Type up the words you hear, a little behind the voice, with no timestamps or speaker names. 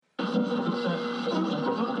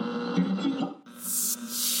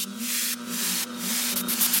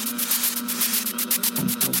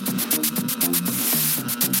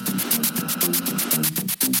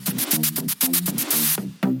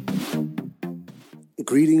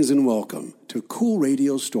Greetings and welcome to Cool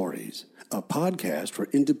Radio Stories, a podcast for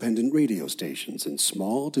independent radio stations in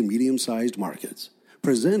small to medium-sized markets,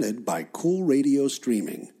 presented by Cool Radio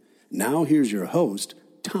Streaming. Now here's your host,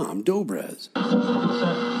 Tom Dobrez.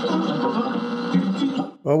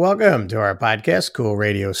 Well, welcome to our podcast, Cool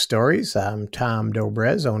Radio Stories. I'm Tom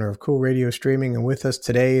Dobrez, owner of Cool Radio Streaming, and with us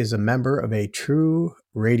today is a member of a true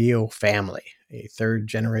radio family, a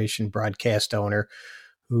third-generation broadcast owner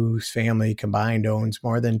whose family combined owns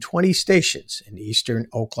more than 20 stations in eastern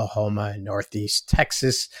Oklahoma and northeast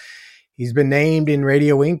Texas. He's been named in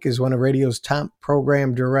Radio Inc. as one of radio's top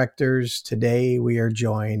program directors. Today, we are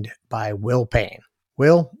joined by Will Payne.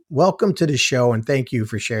 Will, welcome to the show, and thank you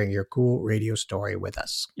for sharing your cool radio story with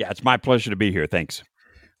us. Yeah, it's my pleasure to be here. Thanks.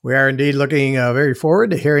 We are indeed looking very forward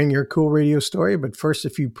to hearing your cool radio story, but first, a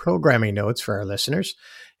few programming notes for our listeners.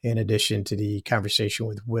 In addition to the conversation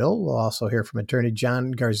with Will, we'll also hear from attorney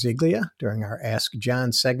John Garziglia during our Ask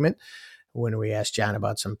John segment, when we ask John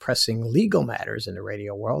about some pressing legal matters in the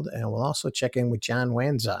radio world. And we'll also check in with John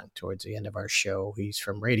Wanzong towards the end of our show. He's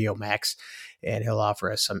from Radio Max, and he'll offer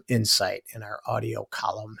us some insight in our audio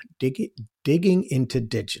column, Digging into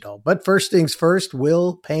Digital. But first things first,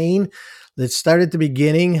 Will Payne, let's start at the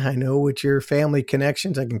beginning. I know with your family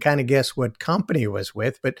connections, I can kind of guess what company it was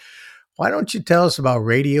with, but why don't you tell us about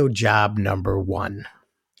radio job number one?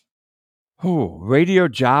 Oh, radio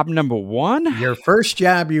job number one? Your first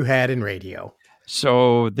job you had in radio.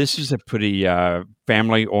 So this is a pretty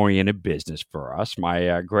family-oriented business for us.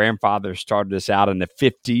 My grandfather started us out in the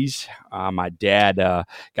 50s. My dad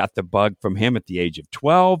got the bug from him at the age of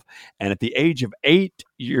 12. And at the age of 8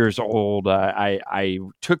 years old, I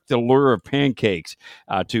took the lure of pancakes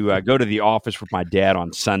to go to the office with my dad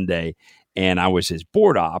on Sunday. And I was his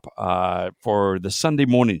board op for the Sunday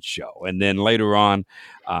morning show. And then later on,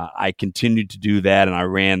 I continued to do that, and I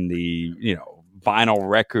ran the, vinyl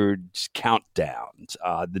records countdowns,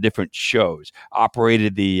 the different shows,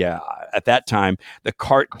 operated the, at that time, the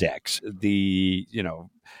cart decks, the,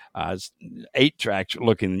 8-track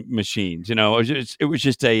looking machines. It was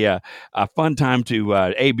just a fun time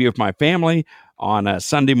to be with my family on a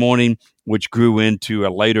Sunday morning, which grew into a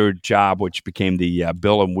later job, which became the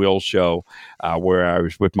Bill and Will show, where I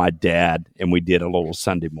was with my dad, and we did a little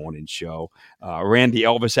Sunday morning show. Ran the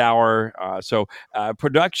Elvis Hour. So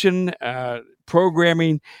production,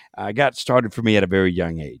 programming got started for me at a very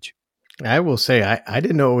young age. I will say I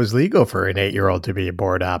didn't know it was legal for an 8-year-old to be a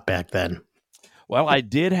board op back then. Well, I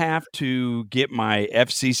did have to get my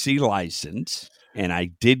FCC license, and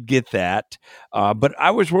I did get that. But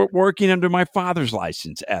I was working under my father's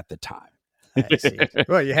license at the time. I see.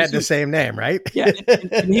 Well, you had the same name, right? Yeah,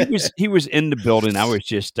 and he was in the building. I was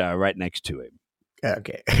just right next to him.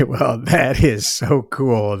 Okay. Well, that is so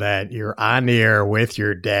cool that you're on the air with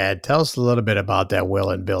your dad. Tell us a little bit about that Will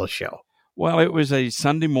and Bill show. Well, it was a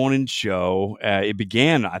Sunday morning show. It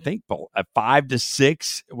began, I think, at 5 to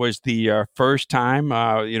 6 was the first time.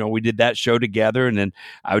 We did that show together, and then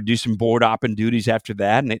I would do some board opping duties after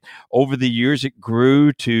that. And over the years, it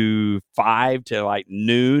grew to 5 to like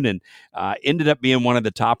noon, and ended up being one of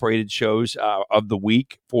the top-rated shows of the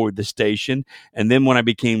week for the station. And then when I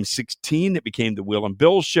became 16, it became the Will and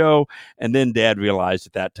Bill show. And then Dad realized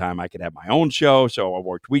at that time I could have my own show, so I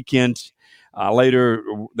worked weekends. Later,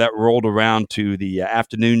 that rolled around to the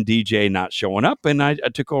afternoon DJ not showing up, and I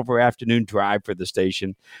took over afternoon drive for the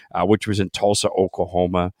station, which was in Tulsa,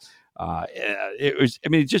 Oklahoma. It was,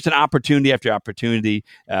 just an opportunity after opportunity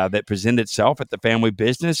that presented itself at the family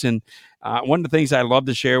business. And one of the things I love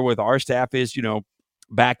to share with our staff is,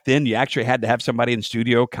 back then you actually had to have somebody in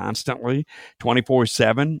studio constantly,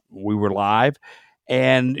 24/7. We were live.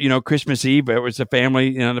 And, Christmas Eve, it was the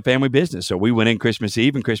family business. So we went in Christmas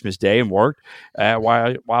Eve and Christmas Day and worked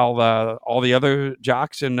while all the other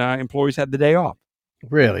jocks and employees had the day off.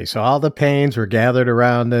 Really? So all the Paynes were gathered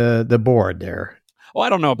around the board there. Well, I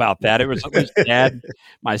don't know about that. It was Dad,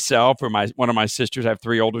 myself, or one of my sisters. I have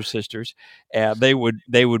 3 older sisters. They would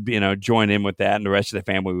join in with that, and the rest of the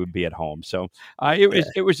family would be at home. So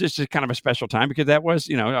it was just a kind of a special time because that was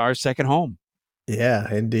our second home.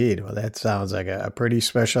 Yeah, indeed. Well, that sounds like a pretty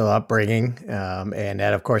special upbringing. And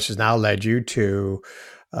that, of course, has now led you to,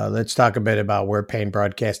 let's talk a bit about where Payne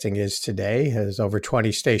Broadcasting is today. There's over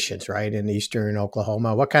 20 stations, right, in eastern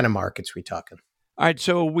Oklahoma. What kind of markets we talking? All right,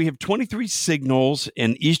 so we have 23 signals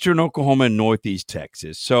in eastern Oklahoma and northeast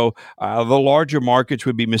Texas. So the larger markets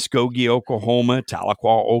would be Muskogee, Oklahoma,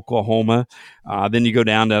 Tahlequah, Oklahoma. Then you go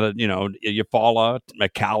down to, Eufaula,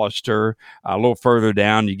 McAllister. A little further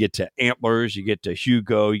down, you get to Antlers, you get to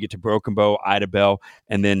Hugo, you get to Broken Bow, Idabel.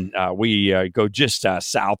 And then we go just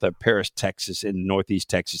south of Paris, Texas, in the northeast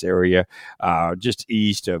Texas area, just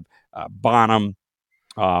east of Bonham.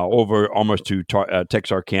 Over almost to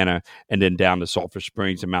Texarkana, and then down to Sulphur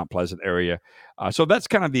Springs and Mount Pleasant area. So that's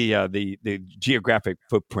kind of the geographic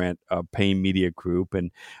footprint of Payne Media Group,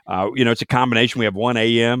 and it's a combination. We have one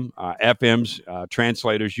AM, FMs,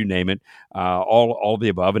 translators, you name it, all the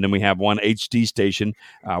above, and then we have one HD station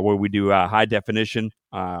where we do high definition.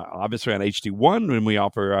 Obviously on HD1, and we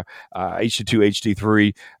offer HD2,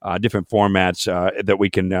 HD3, different formats that we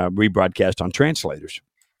can rebroadcast on translators.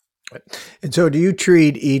 And so do you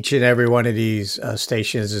treat each and every one of these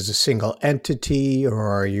stations as a single entity, or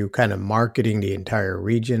are you kind of marketing the entire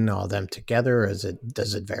region, all them together, or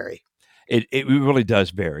does it vary? It really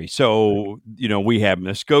does vary. So, we have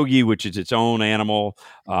Muskogee, which is its own animal.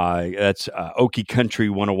 That's Okie Country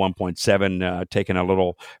 101.7, taking a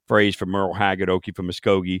little phrase from Merle Haggard, Okie from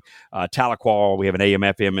Muskogee. Tahlequah, we have an AM,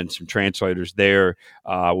 FM, and some translators there,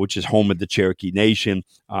 which is home of the Cherokee Nation.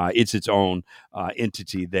 It's its own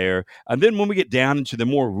entity there. And then when we get down into the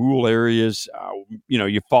more rural areas,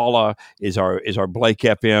 Eufaula is our Blake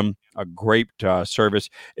FM, a great service.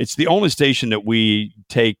 It's the only station that we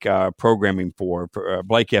take programming for.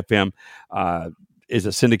 Blake FM is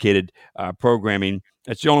a syndicated programming.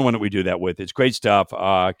 That's the only one that we do that with. It's great stuff.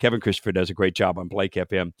 Kevin Christopher does a great job on Blake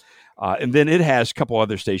FM. And then it has a couple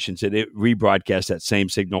other stations that it rebroadcasts that same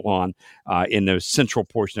signal on in the central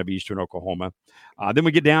portion of eastern Oklahoma. Then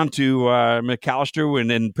we get down to McAllister, and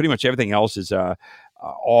then pretty much everything else is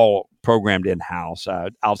all programmed in-house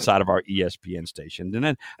outside of our ESPN station. And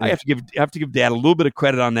then I have to give Dad a little bit of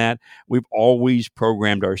credit on that. We've always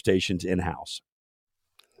programmed our stations in-house.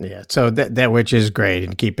 Yeah, so that which is great,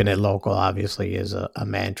 and keeping it local obviously is a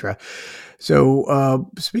mantra. So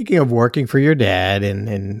speaking of working for your dad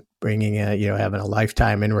and bringing having a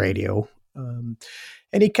lifetime in radio,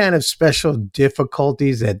 any kind of special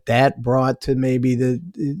difficulties that brought to maybe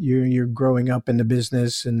you're growing up in the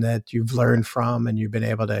business, and that you've learned from and you've been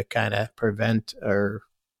able to kind of prevent or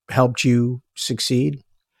helped you succeed?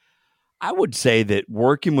 I would say that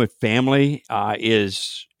working with family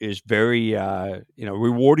is very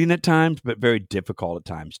rewarding at times, but very difficult at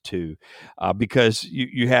times too, because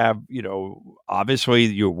you have obviously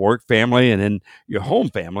your work family and then your home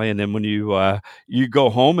family, and then when you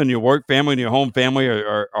go home and your work family and your home family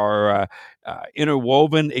are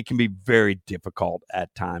interwoven, it can be very difficult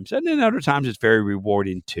at times, and then other times it's very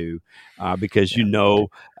rewarding too, because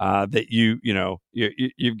that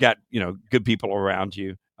you've got good people around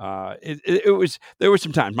you. There were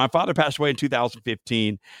some times. My father passed away in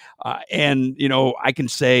 2015, and I can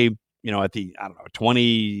say at the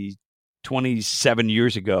 27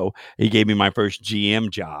 years ago, he gave me my first GM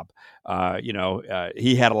job.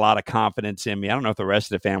 He had a lot of confidence in me. I don't know if the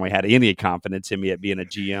rest of the family had any confidence in me at being a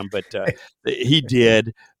GM, but he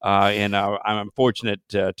did, and I'm fortunate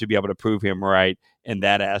to be able to prove him right in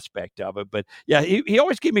that aspect of it. But yeah, he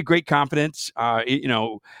always gave me great confidence.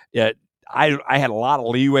 I had a lot of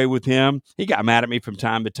leeway with him. He got mad at me from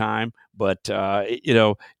time to time, but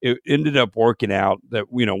it ended up working out that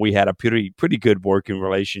we had a pretty good working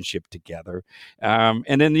relationship together.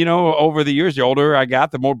 And then over the years, the older I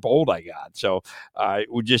got, the more bold I got. So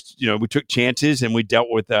we just we took chances, and we dealt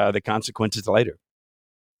with the consequences later.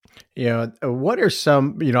 What are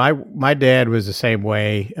some? My dad was the same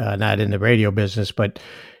way, not in the radio business, but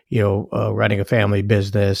running a family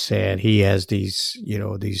business, and he has these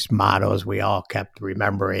mottos we all kept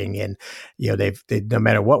remembering, and they no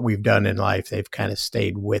matter what we've done in life, they've kind of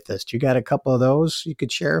stayed with us. You got a couple of those you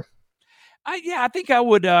could share? I think I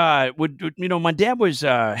would. My dad was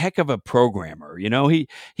a heck of a programmer.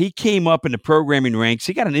 He came up in the programming ranks.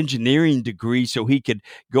 He got an engineering degree so he could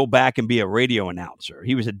go back and be a radio announcer.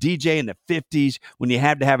 He was a DJ in the 50s when you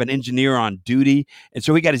had to have an engineer on duty, and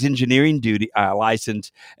so he got his engineering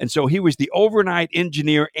license. And so he was the overnight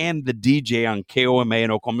engineer and the DJ on KOMA in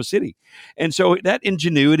Oklahoma City. And so that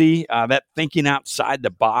ingenuity, that thinking outside the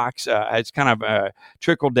box, has kind of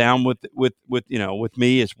trickled down with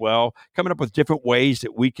me as well. Coming up with different ways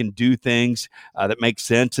that we can do things that make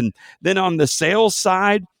sense. And then on the sales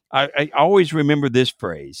side, I always remember this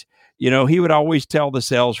phrase. He would always tell the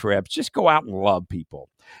sales reps, just go out and love people.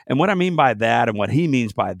 And what I mean by that, and what he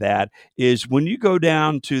means by that, is when you go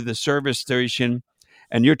down to the service station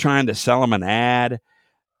and you're trying to sell them an ad,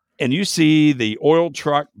 and you see the oil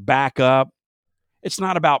truck back up, it's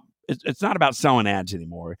not about selling ads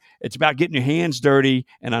anymore. It's about getting your hands dirty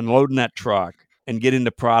and unloading that truck and getting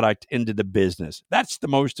the product into the business. That's the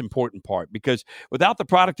most important part, because without the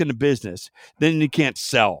product in the business, then you can't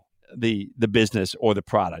sell the business or the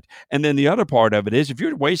product. And then the other part of it is, if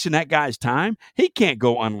you're wasting that guy's time, he can't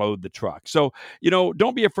go unload the truck. So,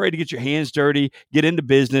 don't be afraid to get your hands dirty, get into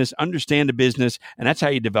business, understand the business, and that's how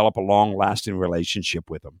you develop a long-lasting relationship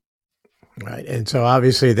with them. Right. And so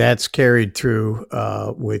obviously that's carried through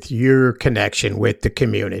with your connection with the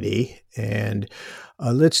community. And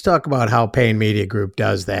let's talk about how Payne Media Group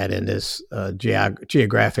does that in this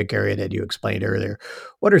geographic area that you explained earlier.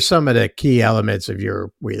 What are some of the key elements of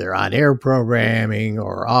your either on-air programming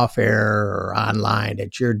or off-air or online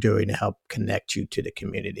that you're doing to help connect you to the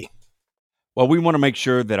community? Well, we want to make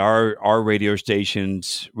sure that our radio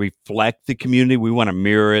stations reflect the community. We want to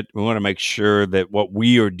mirror it. We want to make sure that what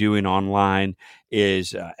we are doing online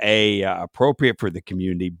is appropriate for the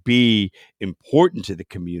community, B, important to the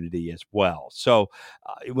community as well. So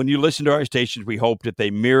when you listen to our stations, we hope that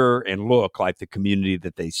they mirror and look like the community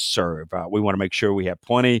that they serve. We want to make sure we have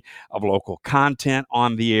plenty of local content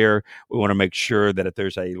on the air. We want to make sure that if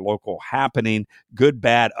there's a local happening, good,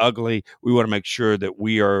 bad, ugly, we want to make sure that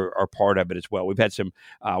we are part of it as well. We've had some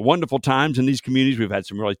wonderful times in these communities. We've had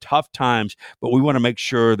some really tough times, but we want to make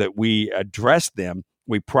sure that we address them,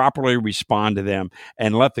 we properly respond to them,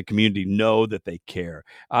 and let the community know that they care.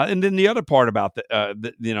 And then the other part about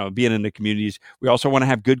being in the communities, we also want to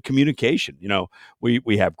have good communication.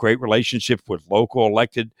 We have great relationships with local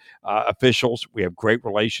elected officials. We have great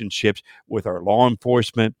relationships with our law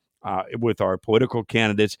enforcement, with our political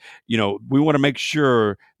candidates. We want to make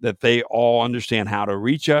sure that they all understand how to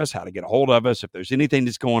reach us, how to get a hold of us. If there's anything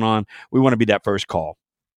that's going on, we want to be that first call.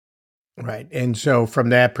 Right. And so from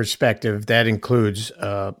that perspective, that includes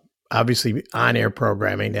obviously on-air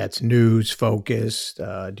programming that's news focused.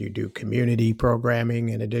 Do you do community programming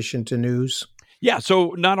in addition to news? Yeah,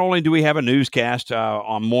 so not only do we have a newscast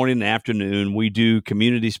on morning and afternoon, we do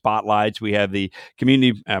community spotlights. We have the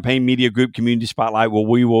Payne Media Group Community Spotlight, where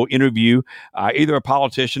we will interview either a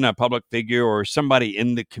politician, a public figure, or somebody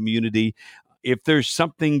in the community. If there's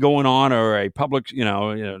something going on, or a public,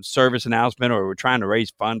 service announcement, or we're trying to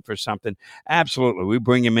raise funds for something, absolutely, we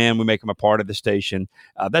bring them in. We make them a part of the station.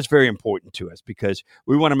 That's very important to us, because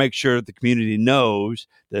we want to make sure that the community knows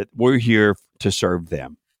that we're here to serve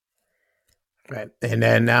them. Right. And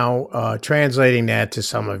then now translating that to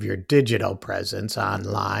some of your digital presence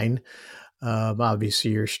online.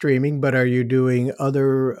 Obviously, you're streaming, but are you doing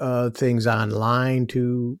other things online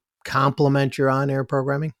to complement your on-air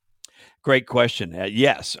programming? Great question.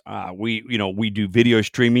 Yes, we do video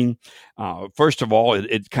streaming. First of all,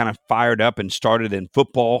 it kind of fired up and started in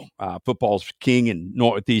football. Football's king in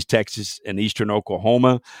Northeast Texas and Eastern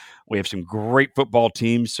Oklahoma. We have some great football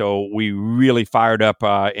teams, so we really fired up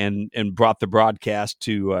and brought the broadcast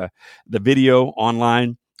to the video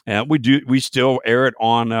online. We still air it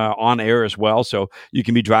on air as well, so you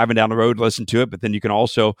can be driving down the road, listen to it, but then you can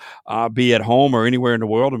also be at home or anywhere in the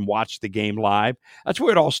world and watch the game live. That's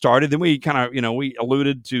where it all started. Then we kind of, we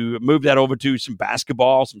alluded to move that over to some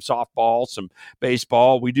basketball, some softball, some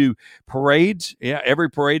baseball. We do parades. Yeah, every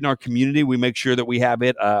parade in our community, we make sure that we have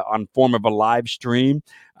it on form of a live stream.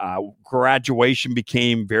 Graduation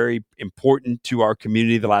became very important to our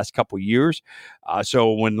community the last couple of years.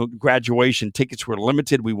 So when graduation tickets were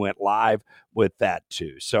limited, we went live with that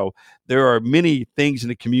too. So there are many things in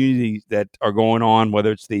the community that are going on,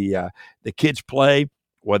 whether it's the kids play,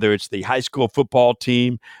 whether it's the high school football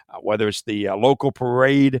team, whether it's the local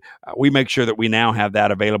parade. We make sure that we now have that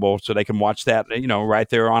available so they can watch that, right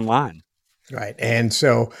there online. Right. And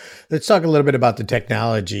so let's talk a little bit about the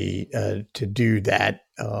technology to do that.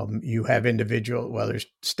 You have there's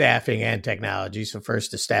staffing and technology. So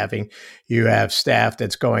first, the staffing, you have staff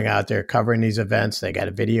that's going out there covering these events. They got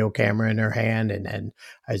a video camera in their hand, and then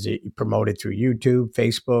is it promoted through YouTube,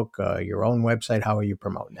 Facebook, your own website? How are you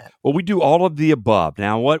promoting that? Well, we do all of the above.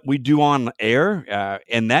 Now, what we do on air,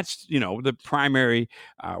 and that's, the primary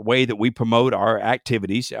way that we promote our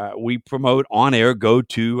activities. We promote on air, go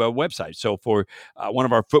to a website. So for one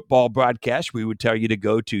of our football broadcasts, we would tell you to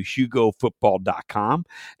go to hugofootball.com.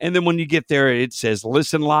 And then when you get there, it says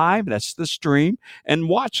listen live, that's the stream, and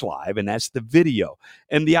watch live, and that's the video.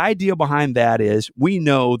 And the idea behind that is we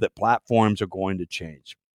know that platforms are going to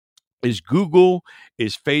change. Is Google,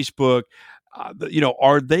 is Facebook,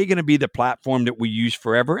 are they going to be the platform that we use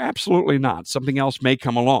forever? Absolutely not. Something else may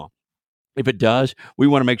come along. If it does, we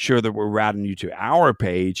want to make sure that we're routing you to our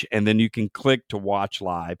page, and then you can click to watch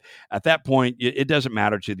live. At that point, it doesn't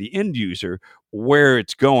matter to the end user where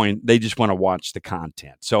it's going. They just want to watch the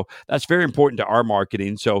content. So that's very important to our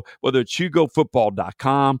marketing. So whether it's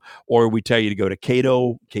hugofootball.com or we tell you to go to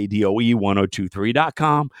KDOE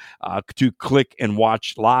 1023.com to click and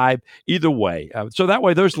watch live, either way. So that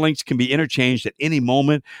way those links can be interchanged at any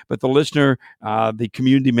moment, but the listener, the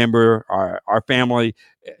community member, our family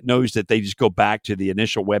knows that they just go back to the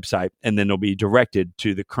initial website and then they'll be directed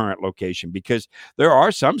to the current location, because there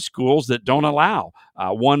are some schools that don't allow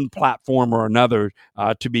one platform or another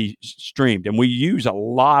to be streamed. And we use a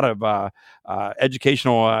lot of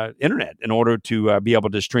educational internet in order to be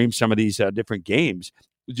able to stream some of these different games,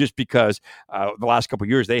 just because the last couple of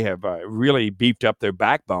years they have really beefed up their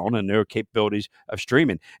backbone and their capabilities of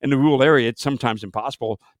streaming. In the rural area, it's sometimes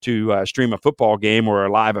impossible to stream a football game or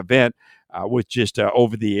a live event with just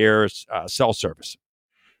over-the-air cell service.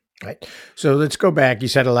 Right. So let's go back. You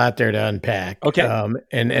said a lot there to unpack. Okay.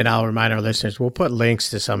 And I'll remind our listeners, we'll put links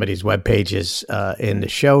to some of these web pages in the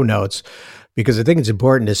show notes, because I think it's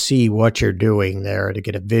important to see what you're doing there to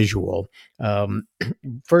get a visual.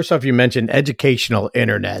 First off, you mentioned educational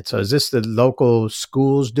internet. So is this the local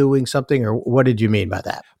schools doing something, or what did you mean by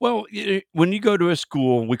that? Well, when you go to a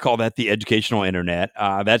school, we call that the educational internet.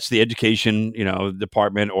 That's the education,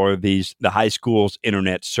 department or the high school's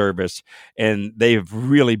internet service. And they've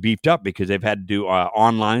really beefed up because they've had to do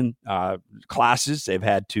online classes. They've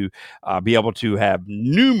had to be able to have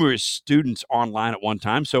numerous students online at one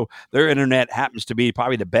time. So their internet happens to be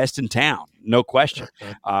probably the best in town, no question,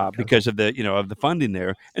 because of the funding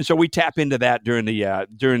there. And so we tap into that during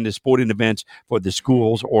the sporting events for the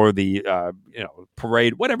schools or the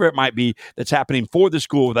parade, whatever it might be that's happening for the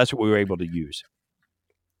school. That's what we were able to use.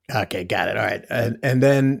 Okay, got it. All right. And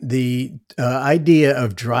then the idea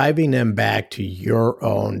of driving them back to your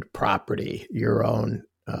own property, your own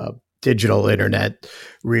digital internet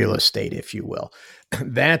real estate, if you will.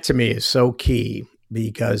 That to me is so key,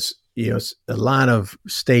 because a lot of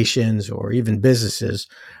stations or even businesses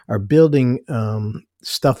are building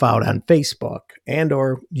stuff out on Facebook and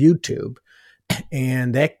or YouTube,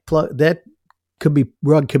 and that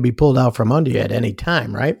rug could be pulled out from under you at any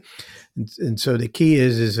time, right? And so the key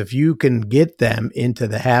is if you can get them into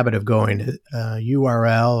the habit of going to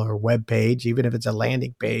URL or web page, even if it's a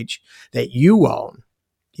landing page that you own,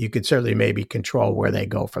 you could certainly maybe control where they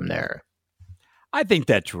go from there. I think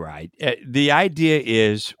that's right. The idea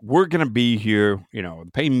is we're going to be here, the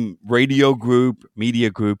Payne Radio Group, Media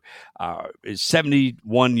Group is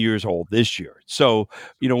 71 years old this year. So,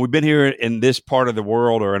 we've been here in this part of the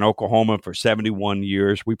world or in Oklahoma for 71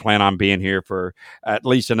 years. We plan on being here for at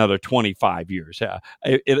least another 25 years,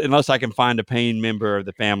 unless I can find a Payne member of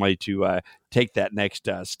the family to take that next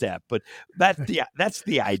step. But that's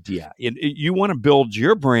the idea. You want to build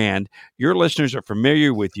your brand. Your listeners are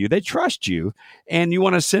familiar with you. They trust you, and you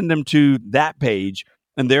want to send them to that page.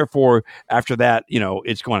 And therefore, after that,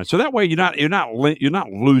 it's going on. So that way, you're not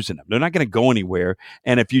losing them. They're not going to go anywhere.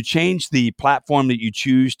 And if you change the platform that you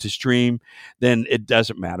choose to stream, then it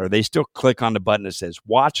doesn't matter. They still click on the button that says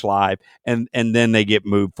 "Watch Live," and then they get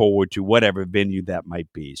moved forward to whatever venue that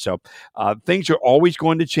might be. So things are always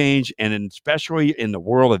going to change, and especially in the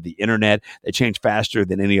world of the internet, they change faster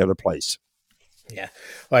than any other place. Yeah.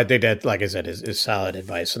 Well, I think that, like I said, is solid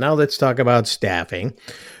advice. So now let's talk about staffing.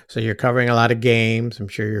 So you're covering a lot of games. I'm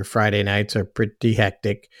sure your Friday nights are pretty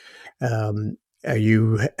hectic. Are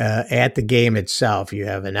you at the game itself? You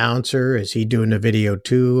have an announcer. Is he doing the video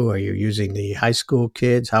too? Are you using the high school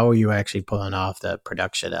kids? How are you actually pulling off the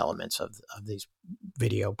production elements of these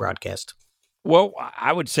video broadcasts? Well,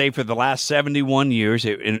 I would say for the last 71 years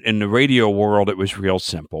in the radio world, it was real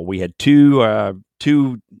simple. We had two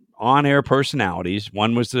on-air personalities.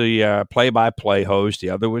 One was the play-by-play host.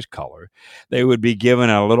 The other was color. They would be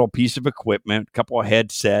given a little piece of equipment, a couple of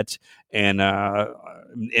headsets, and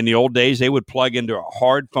in the old days, they would plug into a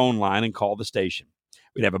hard phone line and call the station.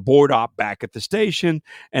 We'd have a board op back at the station,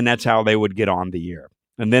 and that's how they would get on the air.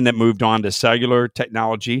 And then it moved on to cellular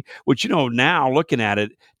technology, which, now looking at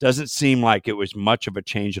it, doesn't seem like it was much of a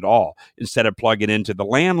change at all. Instead of plugging into the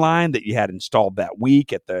landline that you had installed that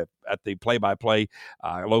week at the play-by-play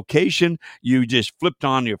location, you just flipped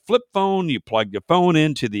on your flip phone, you plugged your phone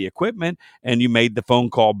into the equipment, and you made the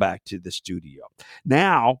phone call back to the studio.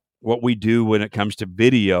 Now, what we do when it comes to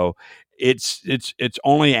video, it's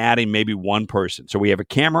only adding maybe one person. So we have a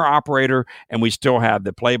camera operator, and we still have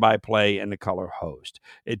the play-by-play and the color host.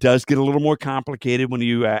 It does get a little more complicated when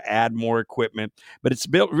you add more equipment, but it's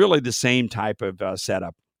built really the same type of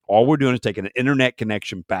setup. All we're doing is taking an internet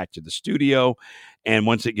connection back to the studio. And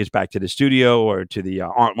once it gets back to the studio or to the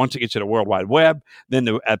once it gets to the World Wide Web, then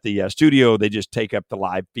at the studio, they just take up the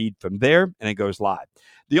live feed from there and it goes live.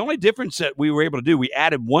 The only difference that we were able to do, we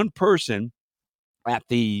added one person at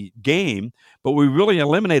the game, but we really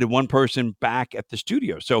eliminated one person back at the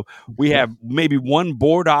studio. So we have maybe one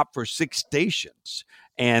board op for 6 stations.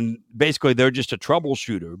 And basically, they're just a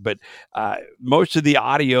troubleshooter. But most of the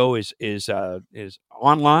audio is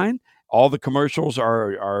online. All the commercials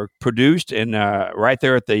are produced and right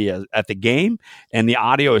there at the game, and the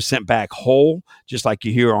audio is sent back whole, just like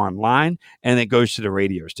you hear online, and it goes to the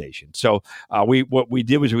radio station. So what we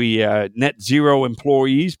did was we net zero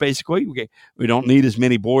employees. Basically, we don't need as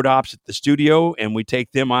many board ops at the studio, and we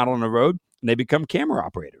take them out on the road, and they become camera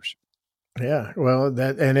operators. Yeah, well,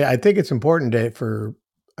 and I think it's important for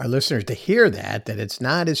our listeners to hear that it's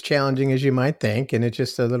not as challenging as you might think. And it's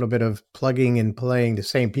just a little bit of plugging and playing the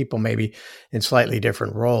same people, maybe in slightly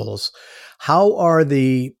different roles. How are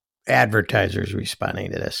the advertisers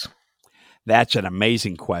responding to this? That's an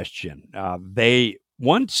amazing question.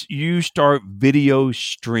 Once you start video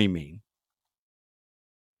streaming,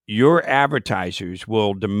 your advertisers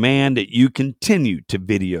will demand that you continue to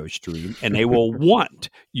video stream, and they will want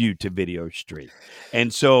you to video stream.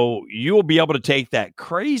 And so you'll be able to take that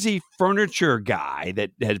crazy furniture guy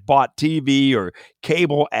that has bought TV or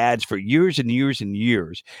cable ads for years and years and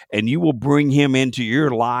years, and you will bring him into your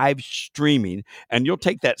live streaming, and you'll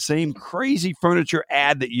take that same crazy furniture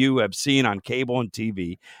ad that you have seen on cable and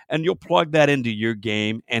TV, and you'll plug that into your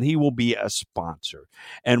game, and he will be a sponsor.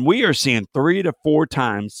 And we are seeing 3 to 4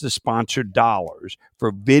 times the sponsored dollars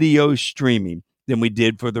for video streaming than we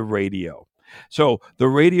did for the radio. So the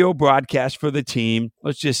radio broadcast for the team,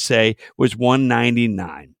 let's just say, was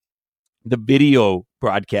 $199. The video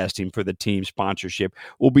broadcasting for the team sponsorship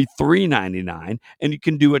will be $399, and you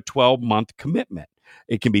can do a 12-month commitment.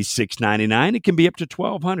 It can be $699. It can be up to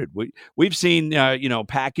 $1,200. We've seen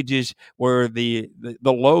packages where the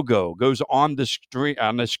logo goes on the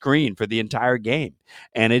screen for the entire game,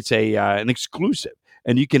 and it's an exclusive.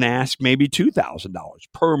 And you can ask maybe $2,000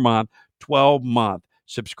 per month, 12-month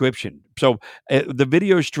subscription. So the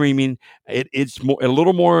video streaming, it's a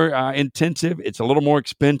little more intensive. It's a little more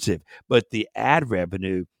expensive, but the ad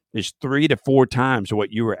revenue is 3 to 4 times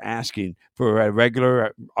what you were asking for a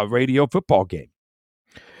regular radio football game.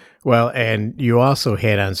 Well, and you also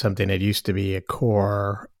hit on something that used to be a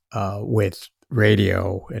core with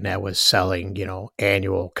radio, and that was selling,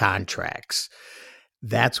 annual contracts.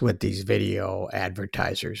 That's what these video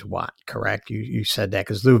advertisers want, correct? You said that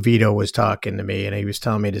because Lou Vito was talking to me, and he was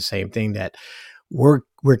telling me the same thing, that we're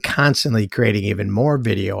constantly creating even more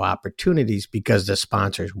video opportunities because the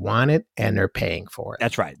sponsors want it and they're paying for it.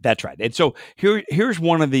 That's right. And so here's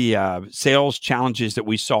one of the sales challenges that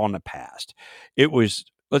we saw in the past. It was,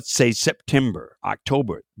 let's say, September,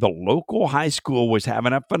 October. The local high school was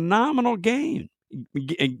having a phenomenal game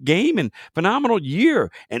and phenomenal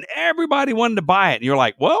year, and everybody wanted to buy it. And you're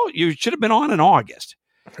like, well, you should have been on in August.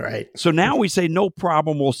 Right. So now we say, no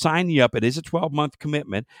problem. We'll sign you up. It is a 12-month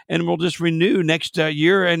commitment, and we'll just renew next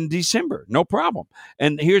year in December. No problem.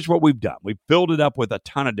 And here's what we've done. We've filled it up with a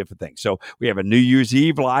ton of different things. So we have a New Year's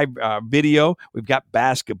Eve live video. We've got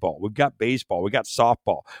basketball. We've got baseball. We've got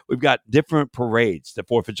softball. We've got different parades, the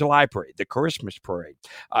 4th of July parade, the Christmas parade,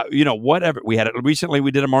 whatever. Recently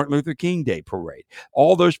we did a Martin Luther King Day parade.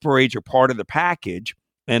 All those parades are part of the package,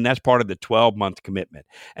 and that's part of the 12-month commitment.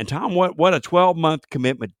 And Tom, what a 12-month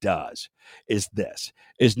commitment does is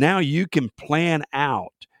now you can plan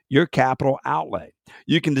out your capital outlay.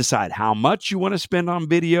 You can decide how much you want to spend on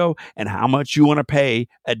video and how much you want to pay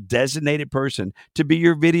a designated person to be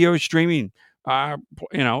your video streaming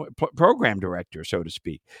program director, so to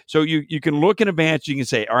speak. So you can look in advance. You can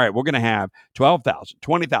say, all right, we're going to have $12,000,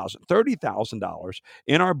 $20,000, $30,000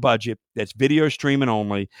 in our budget that's video streaming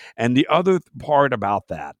only. And the other part about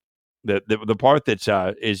that, the part that's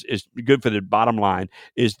is good for the bottom line,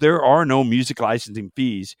 is there are no music licensing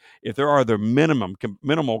fees. If there are, they're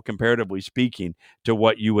minimal comparatively speaking to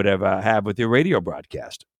what you would have with your radio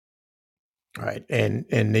broadcast. Right.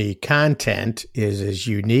 And the content is as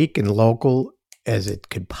unique and local as it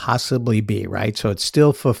could possibly be, right? So it's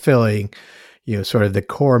still fulfilling, sort of the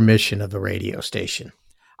core mission of the radio station.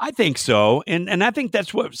 I think so. And I think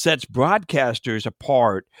that's what sets broadcasters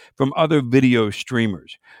apart from other video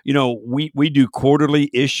streamers. We do quarterly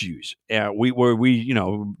issues where we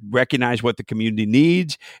recognize what the community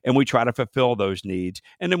needs, and we try to fulfill those needs.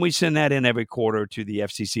 And then we send that in every quarter to the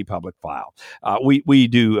FCC public file. We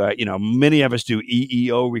do, many of us do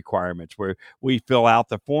EEO requirements where we fill out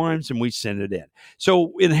the forms and we send it in.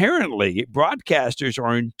 So inherently, broadcasters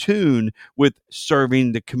are in tune with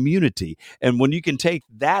serving the community. And when you can take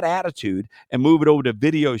that attitude and move it over to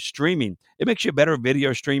video streaming, it makes you a better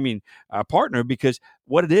video streaming partner, because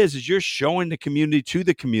what it is you're showing the community to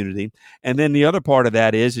the community. And then the other part of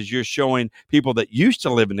that is you're showing people that used to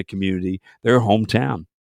live in the community their hometown.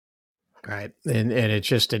 Right. And it's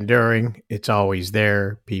just enduring. It's always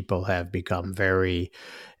there. People have become very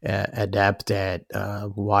adept at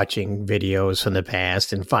watching videos from the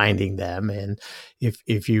past and finding them. And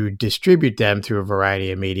if you distribute them through a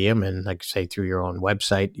variety of medium, and like say through your own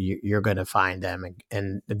website, you're going to find them,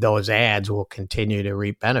 and those ads will continue to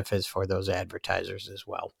reap benefits for those advertisers as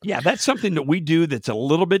well. Yeah, that's something that we do that's a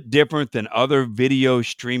little bit different than other video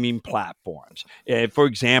streaming platforms. For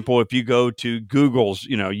example, if you go to Google's,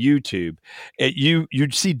 YouTube,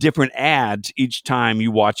 you'd see different ads each time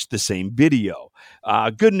you watch the same video.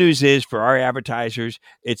 Good news is for our advertisers,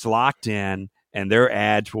 it's locked in, and their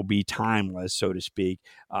ads will be timeless, so to speak.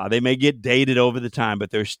 They may get dated over the time, but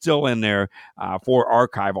they're still in there for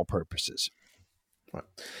archival purposes.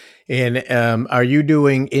 And are you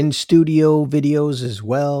doing in-studio videos as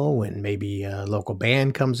well when maybe a local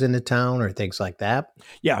band comes into town or things like that?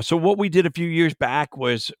 Yeah. So what we did a few years back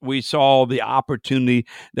was we saw the opportunity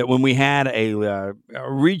that when we had a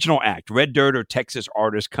regional act, Red Dirt or Texas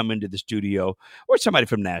artist come into the studio, or somebody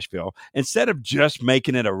from Nashville, instead of just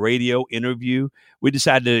making it a radio interview, we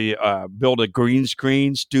decided to build a green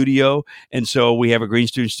screen studio. And so we have a green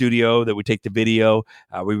screen studio that we take the video,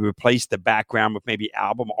 we replace the background with maybe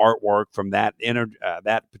album artwork from that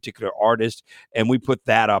particular artist, and we put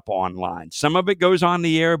that up online. Some of it goes on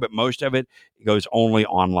the air, but most of it goes only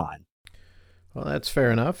online. Well, that's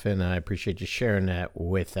fair enough, and I appreciate you sharing that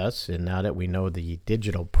with us. And now that we know the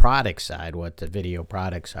digital product side, what the video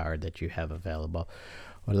products are that you have available,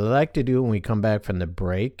 what I'd like to do when we come back from the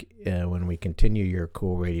break, when we continue your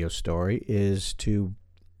cool radio story, is to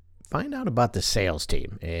find out about the sales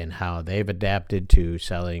team and how they've adapted to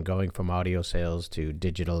selling, going from audio sales to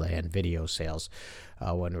digital and video sales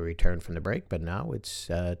when we return from the break. But now it's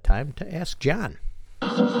time to Ask John.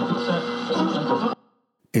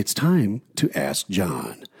 It's time to Ask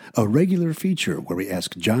John, a regular feature where we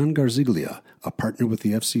ask John Garziglia, a partner with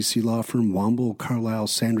the FCC law firm Womble, Carlisle,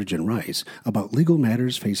 Sandridge, and Rice, about legal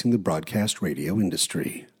matters facing the broadcast radio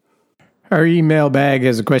industry. Our email bag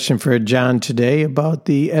has a question for John today about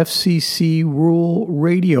the FCC rural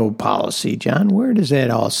radio policy. John, where does that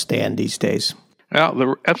all stand these days? Well,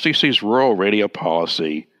 the FCC's rural radio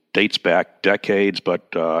policy dates back decades, but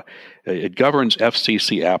it governs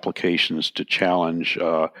FCC applications to challenge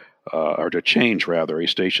or to change, rather, a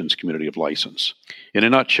station's community of license. In a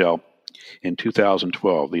nutshell, in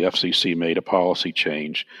 2012, the FCC made a policy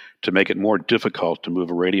change to make it more difficult to move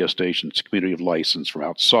a radio station's community of license from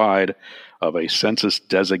outside of a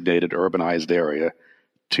census-designated urbanized area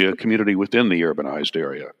to a community within the urbanized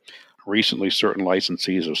area. Recently, certain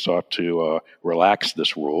licensees have sought to relax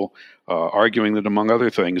this rule, arguing that, among other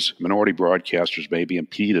things, minority broadcasters may be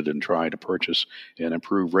impeded in trying to purchase and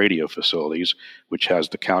improve radio facilities, which has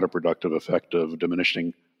the counterproductive effect of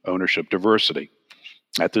diminishing ownership diversity.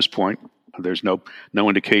 At this point, there's no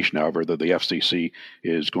indication, however, that the FCC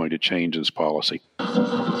is going to change this policy.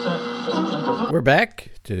 We're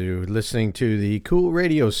back to listening to the cool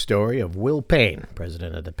radio story of Will Payne,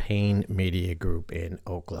 president of the Payne Media Group in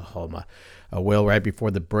Oklahoma. Will, right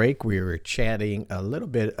before the break, we were chatting a little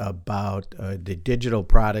bit about the digital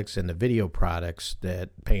products and the video products that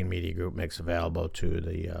Payne Media Group makes available to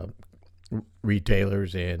the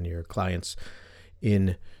retailers and your clients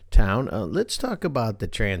in town. Let's talk about the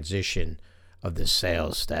transition of the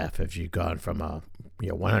sales staff. If you've gone from a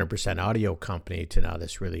 100% audio company to now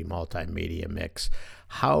this really multimedia mix,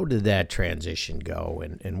 how did that transition go,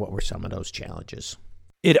 and what were some of those challenges?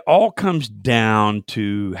 It all comes down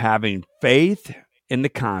to having faith in the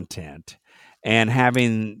content and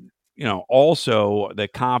having also the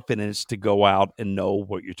confidence to go out and know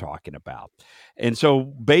what you're talking about. And so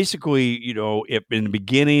basically, in the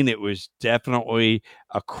beginning, it was definitely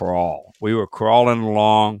a crawl. We were crawling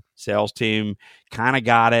along. Sales team kind of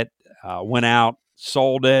got it, went out,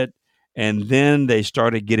 sold it, and then they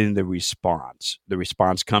started getting the response. The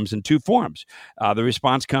response comes in two forms. The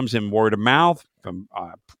response comes in word of mouth from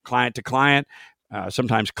client to client.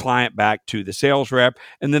 sometimes client back to the sales rep,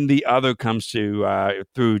 and then the other comes to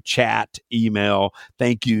through chat, email,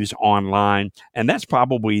 thank yous online, and that's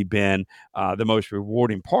probably been the most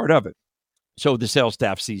rewarding part of it. So the sales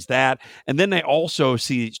staff sees that, and then they also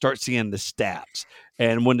start seeing the stats.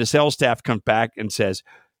 And when the sales staff comes back and says,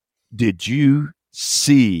 "Did you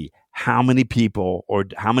see how many people or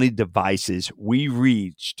how many devices we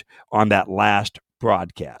reached on that last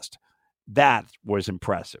broadcast?" That was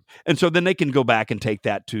impressive. And so then they can go back and take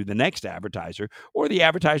that to the next advertiser or the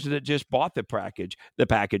advertiser that just bought the package,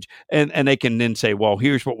 and they can then say, well,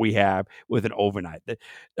 here's what we have with an overnight.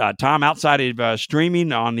 Tom, outside of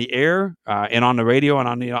streaming on the air and on the radio and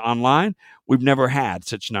on the online, we've never had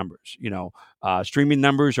such numbers. Streaming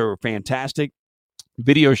numbers are fantastic.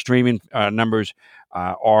 Video streaming numbers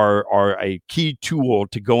are a key tool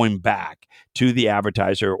to going back to the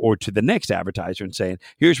advertiser or to the next advertiser and saying,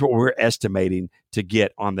 here's what we're estimating to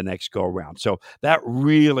get on the next go around. So that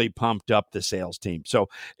really pumped up the sales team. So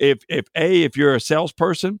if you're a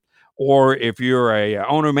salesperson, or if you're a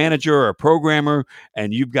owner manager or a programmer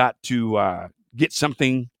and you've got to get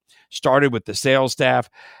something started with the sales staff,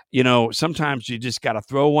 sometimes you just got to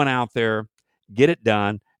throw one out there, get it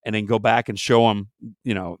done, and then go back and show them,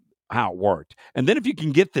 how it worked. And then if you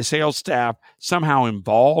can get the sales staff somehow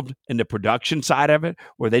involved in the production side of it,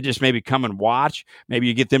 where they just maybe come and watch, maybe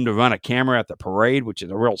you get them to run a camera at the parade, which is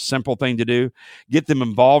a real simple thing to do, get them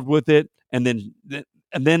involved with it, and then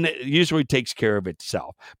it usually takes care of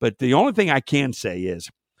itself. But the only thing I can say is,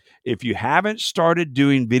 if you haven't started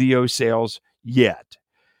doing video sales yet,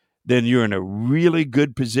 then you're in a really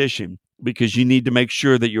good position, because you need to make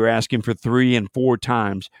sure that you're asking for 3 and 4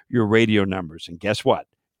 times your radio numbers. And guess what?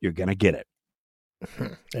 You're going to get it.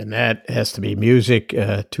 And that has to be music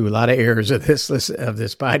to a lot of ears of this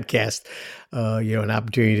podcast. An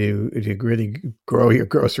opportunity to really grow your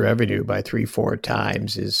gross revenue by 3-4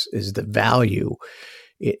 times is the value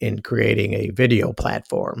in creating a video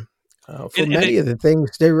platform. For many of the things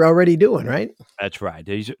they're already doing, right? That's right.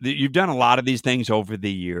 You've done a lot of these things over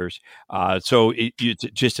the years. So it's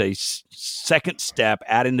just a second step,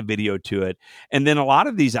 adding the video to it. And then a lot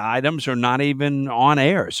of these items are not even on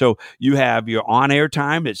air. So you have your on-air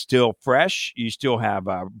time. It's still fresh. You still have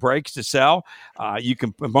breaks to sell. You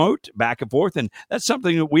can promote back and forth. And that's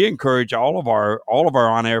something that we encourage all of our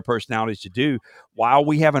on-air personalities to do. While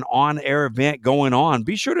we have an on-air event going on,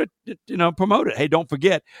 be sure to promote it. Hey, don't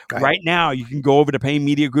forget, right now you can go over to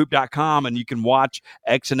paymediagroup.com and you can watch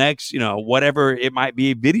X and X, whatever it might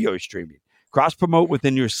be, video streaming. Cross-promote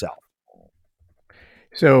within yourself.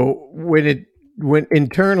 So when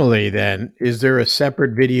internally, then, is there a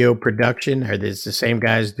separate video production? Are these the same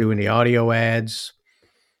guys doing the audio ads?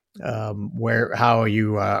 How are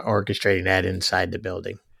you orchestrating that inside the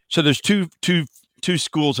building? So there's two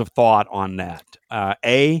schools of thought on that.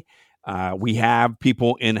 We have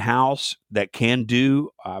people in-house that can do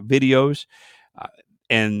videos,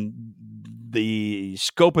 and the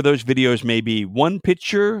scope of those videos may be one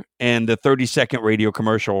picture and the 30-second radio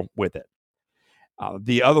commercial with it.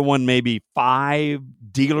 The other one may be 5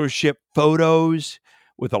 dealership photos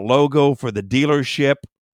with a logo for the dealership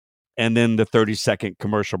and then the 30-second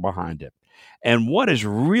commercial behind it. And what is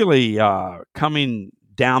really coming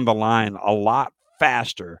down the line a lot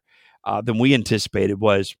faster than we anticipated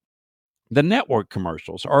was the network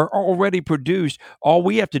commercials are already produced. All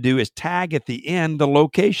we have to do is tag at the end the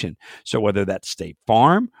location. So whether that's State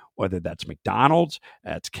Farm, whether that's McDonald's,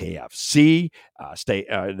 that's KFC,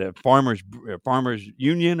 the Farmers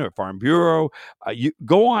Union or Farm Bureau, you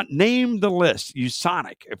go on, name the list. Use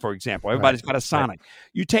Sonic, for example. Everybody's got a Sonic. Right.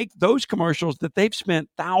 You take those commercials that they've spent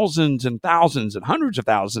thousands and thousands and hundreds of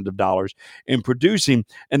thousands of dollars in producing,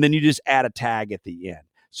 and then you just add a tag at the end.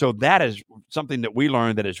 So that is something that we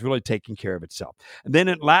learned that is really taking care of itself. And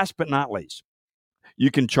then last but not least, you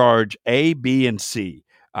can charge A, B, and C.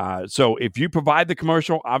 So if you provide the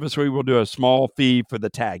commercial, obviously we'll do a small fee for the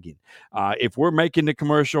tagging. If we're making the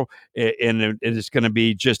commercial and it's going to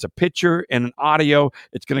be just a picture and an audio,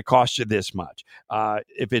 it's going to cost you this much.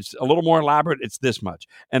 If it's a little more elaborate, it's this much.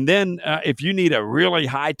 And then if you need a really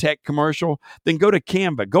high-tech commercial, then go to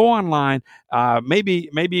Canva. Go online. Maybe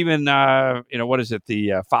even what is it?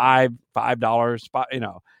 The $5 spot.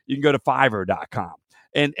 You can go to Fiverr.com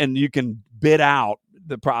and you can bid out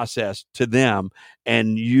the process to them,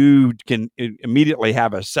 and you can immediately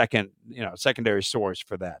have a secondary source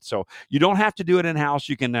for that. So you don't have to do it in-house.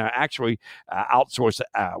 You can actually outsource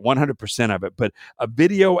 100% of it. But a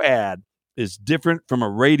video ad is different from a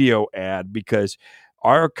radio ad because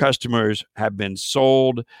our customers have been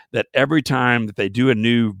sold that every time that they do a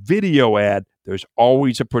new video ad, there's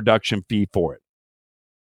always a production fee for it.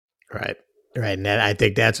 Right. Right. And I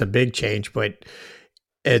think that's a big change. But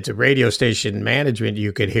as a radio station management,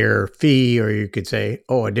 you could hear fee, or you could say,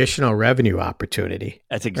 oh, additional revenue opportunity.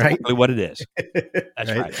 That's Right. exactly what it is.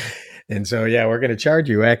 That's right. And so, yeah, we're going to charge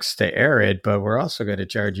you X to air it, but we're also going to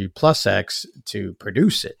charge you plus X to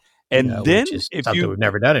produce it. And then which is if something we've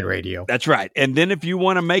never done in radio. That's right. And then if you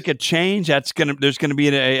want to make a change, there's going to be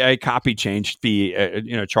a copy change fee,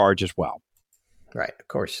 charge as well. Right. Of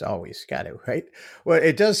course, always got to, right? Well,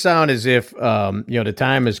 it does sound as if, the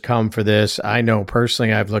time has come for this. I know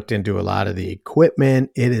personally, I've looked into a lot of the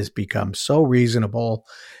equipment. It has become so reasonable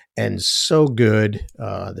and so good.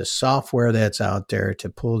 The software that's out there to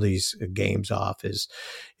pull these games off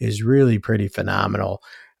is really pretty phenomenal.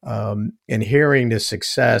 And hearing the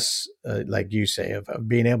success, like you say, of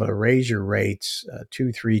being able to raise your rates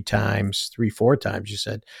 2, 3 times, 3, 4 times, you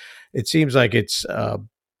said, it seems like it's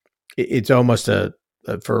almost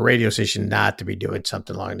for a radio station not to be doing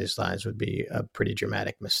something along these lines would be a pretty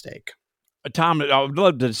dramatic mistake. Tom, I would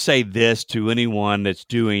love to say this to anyone that's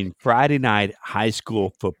doing Friday night high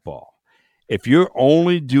school football. If you're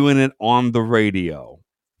only doing it on the radio,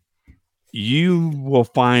 you will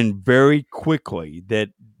find very quickly that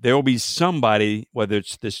there will be somebody, whether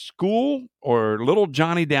it's the school or little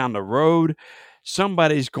Johnny down the road,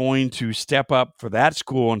 somebody's going to step up for that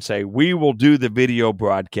school and say, we will do the video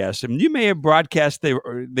broadcast. And you may have broadcast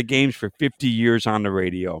the games for 50 years on the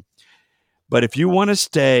radio. But if you want to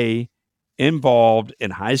stay involved in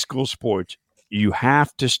high school sports, you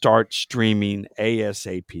have to start streaming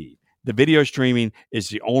ASAP. The video streaming is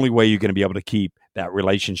the only way you're going to be able to keep that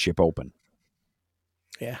relationship open.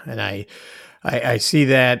 Yeah, and I see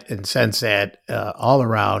that and sense that all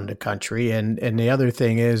around the country. And the other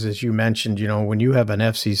thing is, as you mentioned, when you have an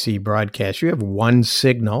FCC broadcast, you have one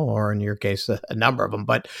signal, or in your case, a number of them,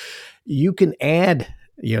 but you can add,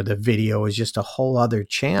 the video is just a whole other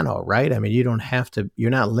channel, right? I mean, you don't have to,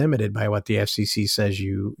 you're not limited by what the FCC says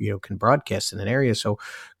you can broadcast in an area. So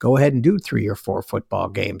go ahead and do 3 or 4 football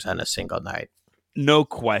games on a single night. No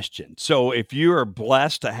question. So if you are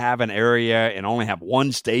blessed to have an area and only have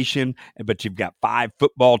one station, but you've got 5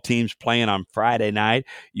 football teams playing on Friday night,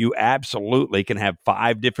 you absolutely can have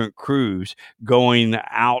 5 different crews going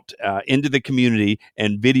out into the community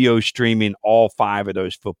and video streaming all 5 of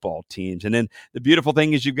those football teams. And then the beautiful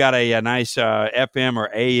thing is you've got a nice FM or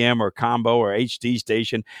AM or combo or HD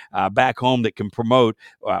station back home that can promote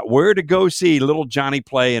where to go see little Johnny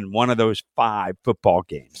play in one of those 5 football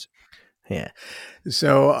games. Yeah.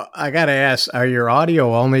 So I got to ask, are your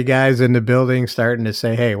audio only guys in the building starting to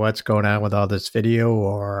say, hey, what's going on with all this video,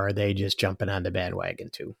 or are they just jumping on the bandwagon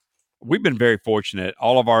too? We've been very fortunate.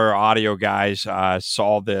 All of our audio guys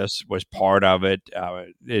saw this, was part of it.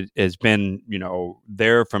 It has been,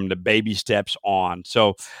 there from the baby steps on.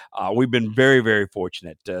 So we've been very, very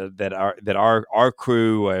fortunate that our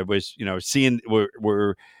crew was, seeing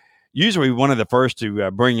we're usually one of the first to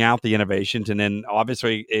bring out the innovations, and then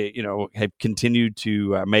obviously, have continued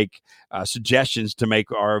to make suggestions to make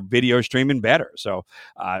our video streaming better. So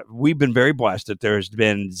we've been very blessed that there's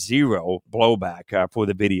been zero blowback for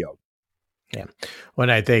the video. Yeah. Well,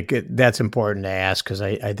 I think that's important to ask, because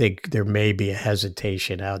I think there may be a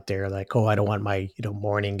hesitation out there like, oh, I don't want my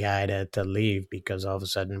morning guy to leave because all of a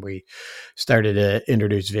sudden we started to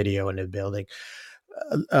introduce video in the building.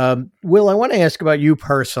 Will, I want to ask about you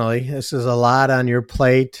personally. This is a lot on your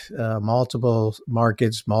plate, multiple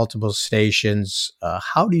markets, multiple stations.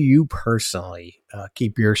 How do you personally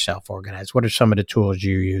keep yourself organized? What are some of the tools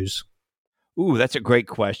you use? Ooh, that's a great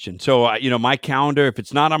question. So, my calendar, if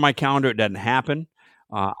it's not on my calendar, it doesn't happen.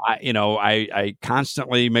 I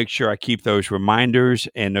constantly make sure I keep those reminders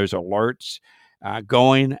and those alerts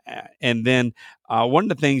going. And then one of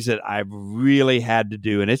the things that I've really had to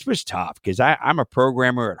do, and it was tough because I'm a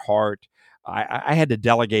programmer at heart. I had to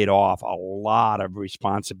delegate off a lot of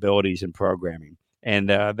responsibilities in programming. And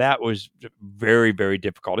that was very, very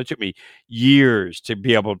difficult. It took me years to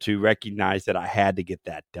be able to recognize that I had to get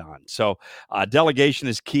that done. So delegation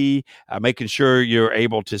is key, making sure you're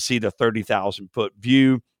able to see the 30,000-foot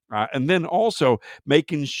view. And then also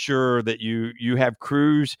making sure that you have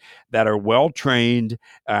crews that are well-trained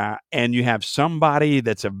and you have somebody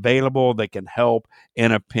that's available that can help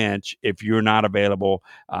in a pinch if you're not available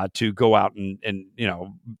to go out and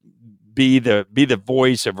be the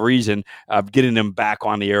voice of reason of getting them back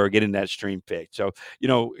on the air or getting that stream fixed. So,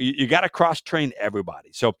 you got to cross-train everybody.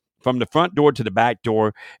 So from the front door to the back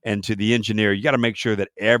door and to the engineer, you got to make sure that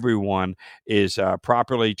everyone is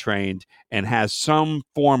properly trained and has some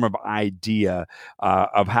form of idea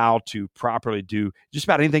of how to properly do just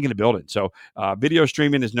about anything in the building. So video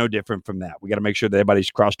streaming is no different from that. We got to make sure that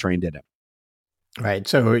everybody's cross-trained in it. Right.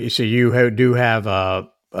 So you do have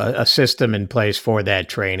a system in place for that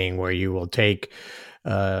training where you will take,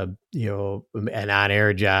 an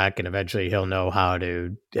on-air jock, and eventually he'll know how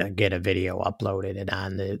to get a video uploaded and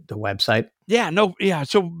on the website. Yeah, no, yeah.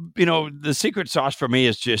 So, the secret sauce for me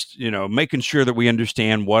is just, making sure that we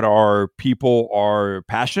understand what our people are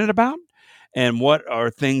passionate about and what are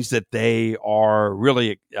things that they are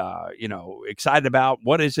really, excited about.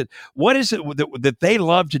 What is it that they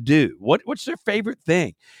love to do? What's their favorite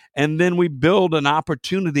thing? And then we build an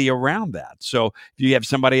opportunity around that. So if you have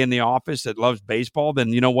somebody in the office that loves baseball, then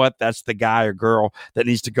you know what? That's the guy or girl that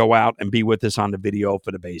needs to go out and be with us on the video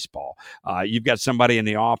for the baseball. You've got somebody in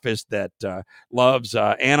the office that loves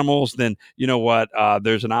animals, then you know what?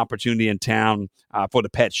 There's an opportunity in town for the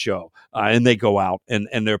pet show, and they go out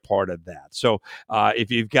and they're part of that. So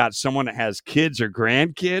if you've got someone that has kids or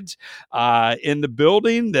grandkids in the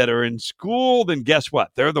building that are in school, then guess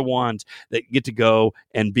what? They're the ones that get to go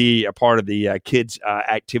and be a part of the kids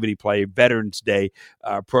activity play Veterans Day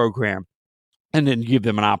program, and then give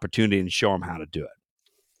them an opportunity and show them how to do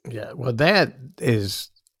it. Yeah, well, that is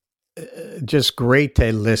just great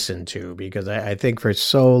to listen to, because I think for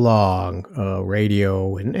so long,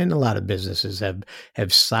 radio and a lot of businesses have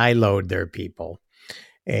siloed their people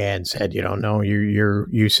and said, no,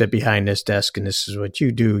 you sit behind this desk and this is what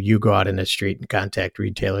you do. You go out in the street and contact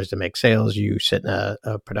retailers to make sales. You sit in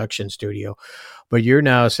a production studio, but you're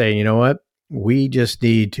now saying, you know what? We just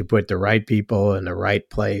need to put the right people in the right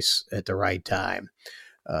place at the right time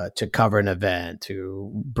to cover an event,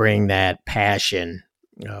 to bring that passion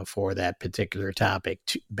for that particular topic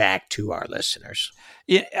back to our listeners.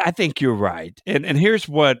 Yeah, I think you're right. And here's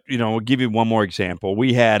what, we'll give you one more example.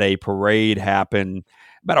 We had a parade happen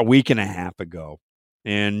about a week and a half ago,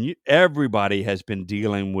 and everybody has been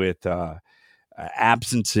dealing with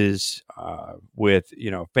absences, with,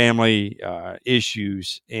 family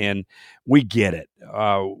issues, and we get it.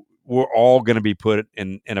 We're all going to be put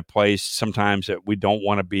in a place sometimes that we don't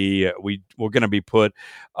want to be. We're going to be put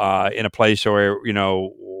in a place where,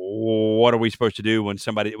 what are we supposed to do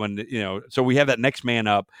so we have that next man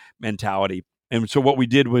up mentality. And so what we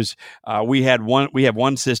did was we have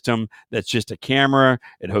one system that's just a camera.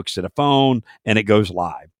 It hooks to the phone and it goes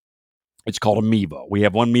live. It's called a Mevo. We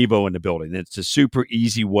have one Mevo in the building. It's a super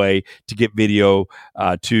easy way to get video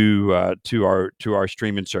to our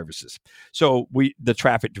streaming services. So the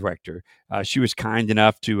traffic director, she was kind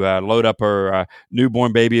enough to load up her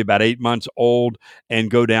newborn baby, about 8 months old, and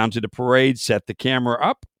go down to the parade, set the camera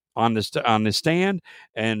up on the stand,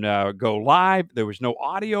 and go live. There was no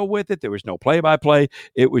audio with it. There was no play-by-play.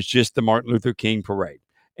 It was just the Martin Luther King parade.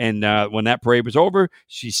 And when that parade was over,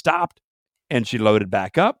 she stopped and she loaded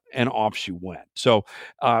back up, and off she went. So,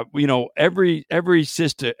 every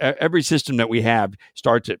system that we have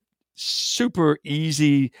starts at super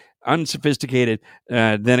easy, unsophisticated.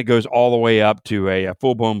 Then it goes all the way up to a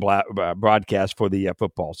full-blown broadcast for the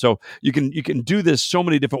football. So you can do this so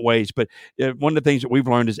many different ways. But one of the things that we've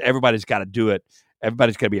learned is everybody's got to do it.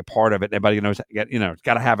 Everybody's got to be a part of it. Everybody knows, it's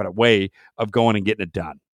got to have a way of going and getting it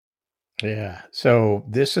done. Yeah. So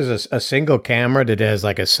this is a single camera that has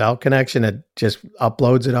like a cell connection that just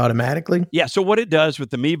uploads it automatically? Yeah. So what it does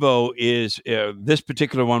with the Mevo is this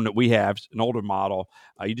particular one that we have, an older model,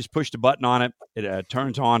 you just push the button on it. It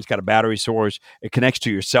turns on. It's got a battery source. It connects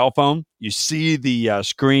to your cell phone. You see the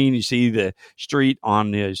screen. You see the street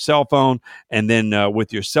on the cell phone. And then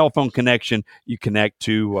with your cell phone connection, you connect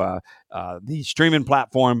to the streaming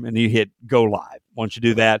platform and you hit go live. Once you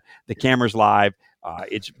do that, the camera's live.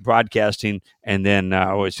 It's broadcasting, and then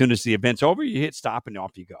as soon as the event's over, you hit stop and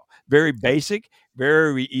off you go. Very basic,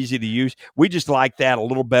 very easy to use. We just like that a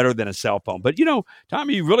little better than a cell phone. But,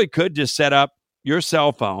 Tommy, you really could just set up your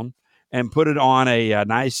cell phone and put it on a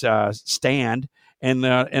nice stand and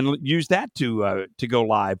use that to go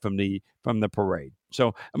live from the parade.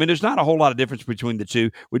 So, there's not a whole lot of difference between the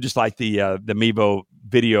two. We just like the Mevo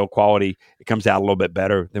video quality. It comes out a little bit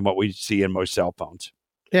better than what we see in most cell phones.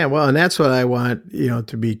 Yeah, well, and that's what I want,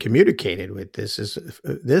 to be communicated with this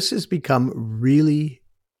has become really,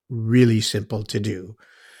 really simple to do,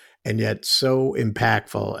 and yet so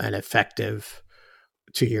impactful and effective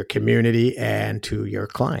to your community and to your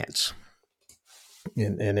clients.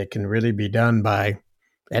 And it can really be done by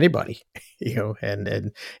anybody,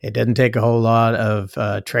 and it doesn't take a whole lot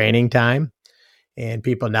of training time. And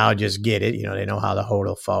people now just get it. They know how to hold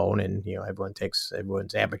a phone, and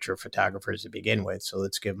everyone's amateur photographers to begin with. So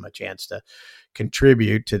let's give them a chance to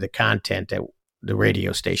contribute to the content that the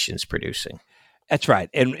radio station's producing. That's right.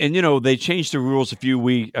 And they changed the rules a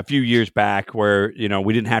few years back where,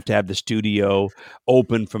 we didn't have to have the studio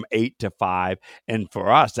open from 8 to 5. And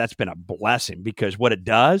for us, that's been a blessing because what it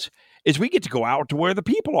does is we get to go out to where the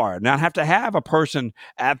people are, not have to have a person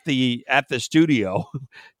at the studio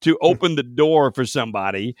to open the door for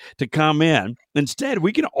somebody to come in. Instead,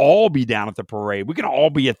 we can all be down at the parade. We can all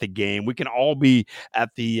be at the game. We can all be at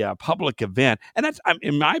the public event. And that's,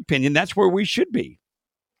 in my opinion, that's where we should be.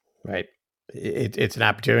 Right. It's an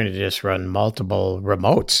opportunity to just run multiple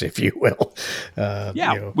remotes, if you will.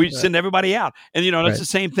 We send everybody out, and that's right. The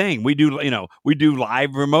same thing. We do live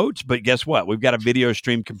remotes, but guess what? We've got a video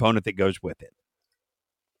stream component that goes with it,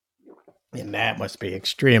 and that must be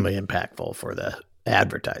extremely impactful for the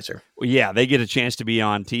advertiser. Well, yeah, they get a chance to be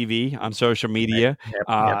on TV, on social media,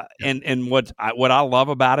 right. Yep. And what I love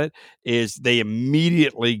about it is they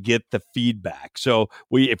immediately get the feedback. So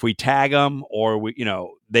if we tag them, or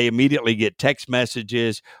they immediately get text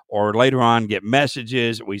messages, or later on get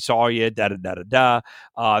messages. We saw you, da da da da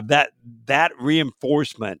da. That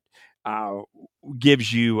reinforcement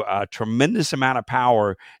gives you a tremendous amount of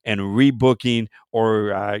power in rebooking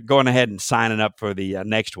or going ahead and signing up for the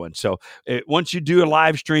next one. So once you do a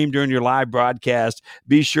live stream during your live broadcast,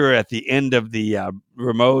 be sure at the end of the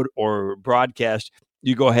remote or broadcast,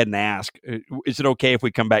 you go ahead and ask, is it okay if we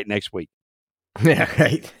come back next week? Yeah,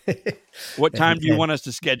 right. What time do you want us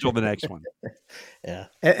to schedule the next one? Yeah.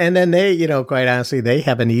 And then they, quite honestly, they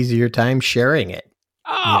have an easier time sharing it.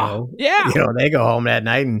 Oh, yeah. They go home that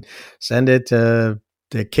night and send it to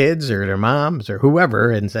the kids or their moms or whoever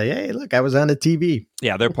and say, hey, look, I was on the TV.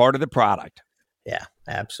 Yeah, they're part of the product. Yeah,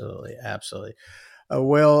 absolutely. Absolutely.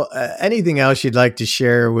 Will, anything else you'd like to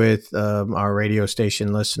share with our radio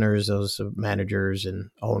station listeners, those managers and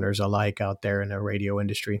owners alike out there in the radio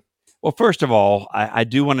industry? Well, first of all, I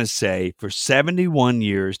do want to say for 71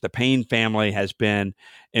 years, the Payne family has been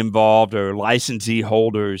involved or licensee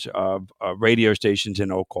holders of radio stations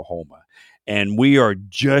in Oklahoma. And we are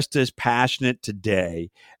just as passionate today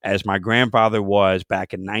as my grandfather was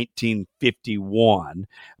back in 1951,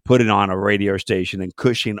 putting on a radio station in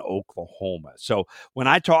Cushing, Oklahoma. So when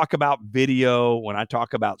I talk about video, when I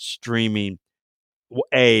talk about streaming,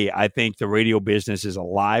 I think the radio business is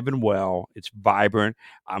alive and well. It's vibrant.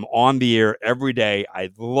 I'm on the air every day.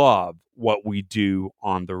 I love what we do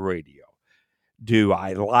on the radio. Do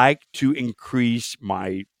I like to increase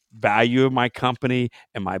my value of my company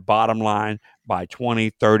and my bottom line by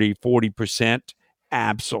 20, 30, 40%?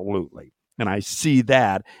 Absolutely. And I see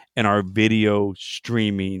that in our video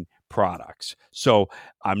streaming products. So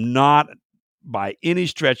I'm not by any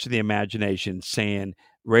stretch of the imagination saying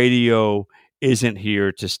radio isn't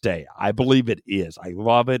here to stay. I believe it is. I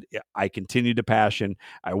love it. I continue to passion.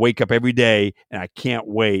 I wake up every day and I can't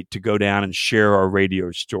wait to go down and share our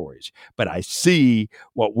radio stories. But I see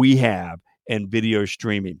what we have in video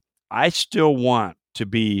streaming. I still want to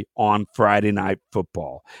be on Friday Night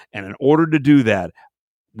Football. And in order to do that,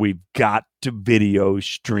 we've got to video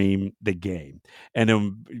stream the game, and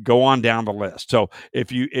then go on down the list. So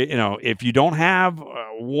if you don't have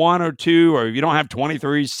one or two, or if you don't have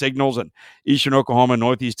 23 signals in Eastern Oklahoma,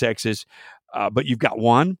 Northeast Texas, but you've got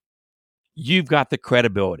one, you've got the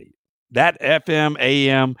credibility. That FM,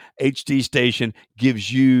 AM, HD station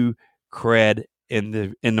gives you cred in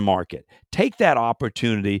the market. Take that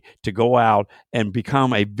opportunity to go out and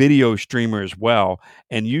become a video streamer as well,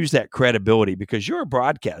 and use that credibility, because you're a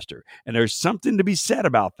broadcaster, and there's something to be said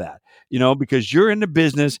about that, because you're in the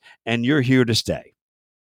business and you're here to stay.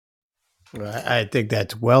 I think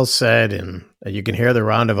that's well said, and you can hear the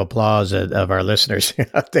round of applause of our listeners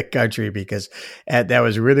out the country, because that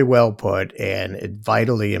was really well put, and it's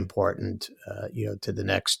vitally important, to the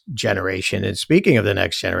next generation. And speaking of the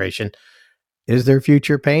next generation, is there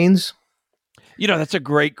future Paynes? That's a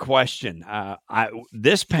great question.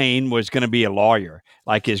 This Payne was going to be a lawyer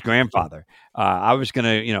like his grandfather. I was going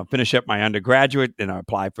to, finish up my undergraduate, and I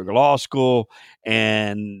applied for law school.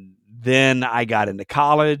 And then I got into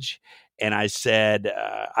college, and I said,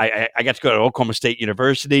 I got to go to Oklahoma State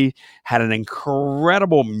University, had an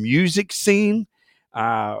incredible music scene.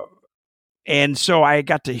 And so I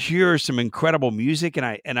got to hear some incredible music. And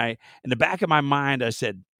I, in the back of my mind, I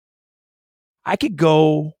said, I could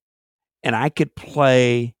go and I could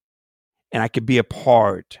play and I could be a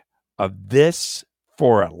part of this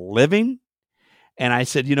for a living. And I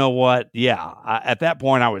said, you know what? Yeah. At that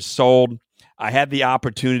point, I was sold. I had the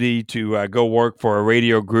opportunity to go work for a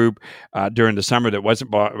radio group during the summer that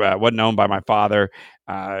wasn't owned by my father,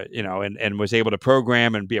 and was able to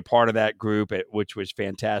program and be a part of that group, which was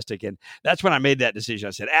fantastic. And that's when I made that decision.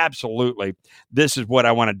 I said, absolutely, this is what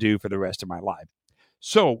I want to do for the rest of my life.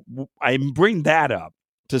 So I bring that up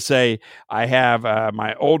to say I have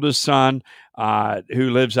my oldest son who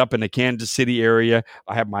lives up in the Kansas City area.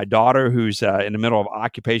 I have my daughter who's in the middle of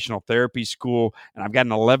occupational therapy school, and I've got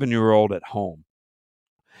an 11-year-old at home.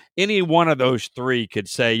 Any one of those three could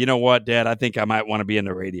say, you know what, Dad, I think I might want to be in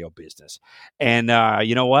the radio business. And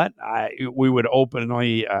you know what? We would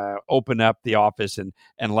openly open up the office and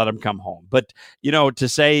let them come home. But, to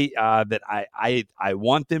say that I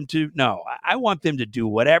want them to, no, I want them to do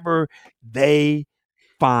whatever they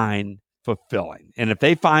find fulfilling. And if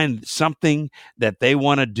they find something that they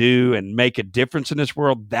want to do and make a difference in this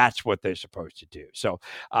world, that's what they're supposed to do. So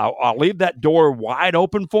I'll leave that door wide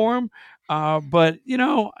open for them. But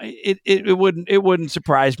it wouldn't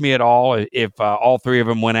surprise me at all if all three of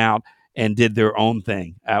them went out and did their own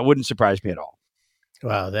thing. It wouldn't surprise me at all.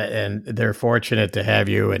 Wow, and they're fortunate to have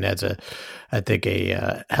you, and that's I think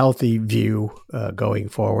a healthy view going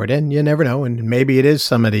forward. And you never know, and maybe it is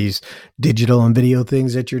some of these digital and video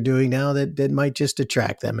things that you're doing now that might just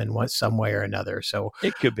attract them in some way or another. So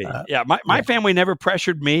it could be. My family never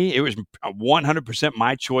pressured me. It was 100%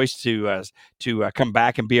 my choice to come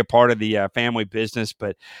back and be a part of the family business.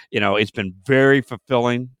 But it's been very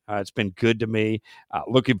fulfilling. It's been good to me.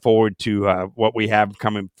 Looking forward to what we have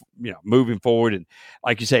coming, moving forward. And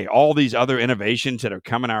like you say, all these other innovations that are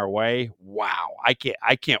coming our way. Wow. I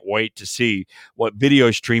can't wait to see what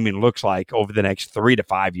video streaming looks like over the next 3 to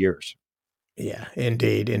 5 years. Yeah,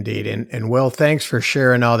 indeed. And Will, thanks for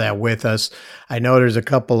sharing all that with us. I know there's a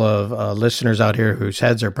couple of listeners out here whose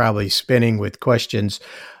heads are probably spinning with questions.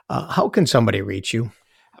 How can somebody reach you?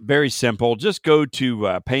 Very simple. Just go to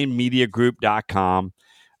PayneMediaGroup.com.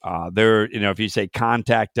 There, if you say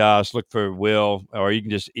contact us, look for Will, or you can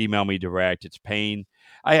just email me direct. It's Payne.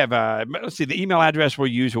 I have, let's see, the email address we'll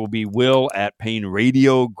use will be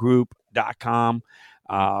will@PayneRadioGroup.com.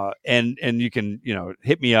 And you can,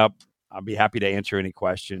 hit me up. I'll be happy to answer any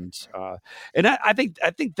questions. And I think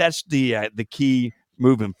that's the key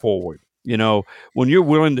moving forward. When you're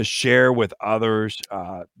willing to share with others,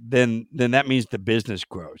 then that means the business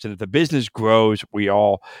grows. And if the business grows, we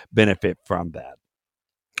all benefit from that.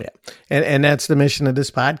 Yeah. And that's the mission of this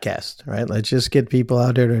podcast, right? Let's just get people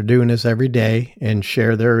out there that are doing this every day and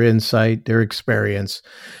share their insight, their experience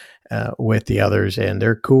with the others and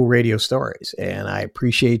their cool radio stories. And I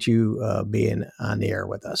appreciate you being on the air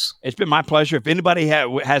with us. It's been my pleasure. If anybody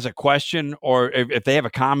has a question, or if they have a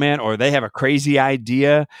comment, or they have a crazy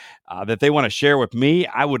idea that they want to share with me,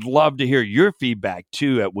 I would love to hear your feedback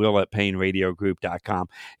too at will@PayneRadioGroup.com,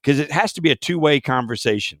 because it has to be a two-way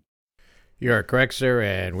conversation. You are correct, sir,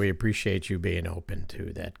 and we appreciate you being open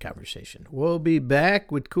to that conversation. We'll be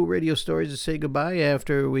back with cool radio stories to say goodbye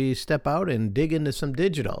after we step out and dig into some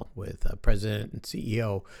digital with President and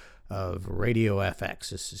CEO of Radio FX.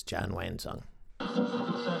 This is John Wanzung.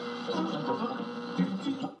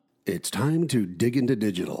 It's time to dig into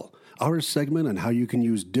digital, our segment on how you can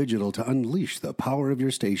use digital to unleash the power of your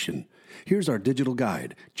station. Here's our digital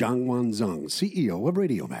guide, John Wanzung, CEO of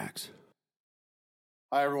Radio Max.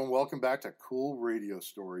 Hi, everyone. Welcome back to Cool Radio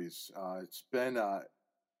Stories. It's been an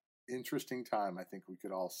interesting time, I think we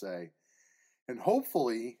could all say. And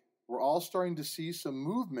hopefully, we're all starting to see some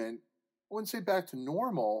movement. I wouldn't say back to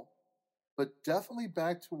normal, but definitely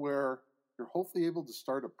back to where you're hopefully able to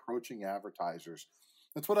start approaching advertisers.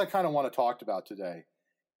 That's what I kind of want to talk about today.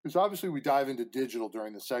 Because obviously we dive into digital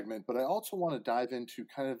during the segment, but I also want to dive into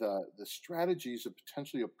kind of the strategies of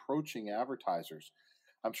potentially approaching advertisers.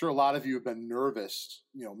 I'm sure a lot of you have been nervous,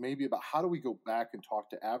 maybe about how do we go back and talk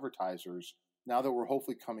to advertisers now that we're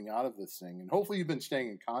hopefully coming out of this thing. And hopefully you've been staying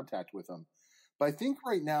in contact with them. But I think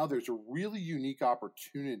right now there's a really unique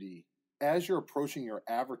opportunity as you're approaching your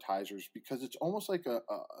advertisers, because it's almost like a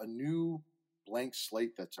new blank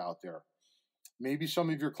slate that's out there. Maybe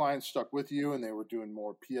some of your clients stuck with you and they were doing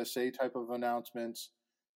more PSA type of announcements.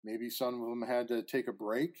 Maybe some of them had to take a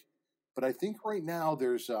break. But I think right now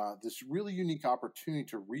there's this really unique opportunity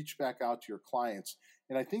to reach back out to your clients.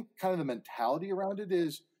 And I think kind of the mentality around it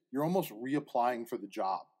is you're almost reapplying for the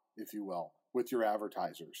job, if you will, with your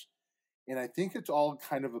advertisers. And I think it's all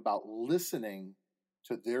kind of about listening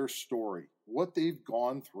to their story, what they've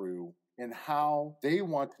gone through, and how they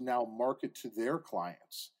want to now market to their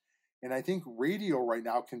clients. And I think radio right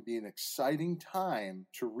now can be an exciting time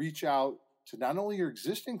to reach out to not only your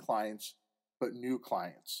existing clients, but new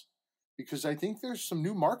clients. Because I think there's some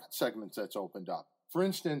new market segments that's opened up. For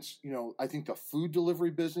instance, I think the food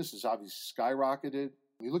delivery business has obviously skyrocketed.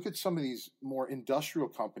 You look at some of these more industrial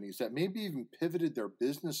companies that maybe even pivoted their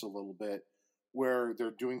business a little bit, where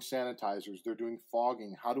they're doing sanitizers, they're doing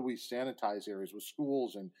fogging. How do we sanitize areas with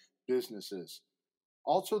schools and businesses?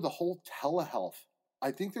 Also, the whole telehealth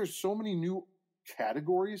I think there's so many new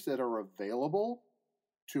categories that are available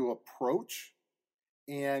to approach.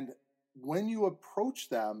 And when you approach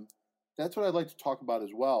them, that's what I'd like to talk about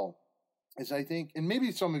as well, is I think, and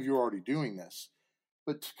maybe some of you are already doing this,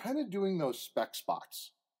 but kind of doing those spec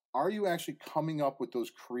spots. Are you actually coming up with those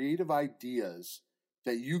creative ideas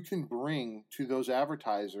that you can bring to those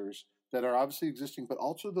advertisers that are obviously existing, but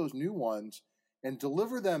also those new ones, and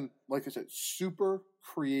deliver them, like I said, super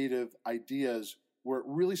creative ideas where it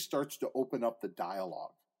really starts to open up the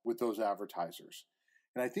dialogue with those advertisers?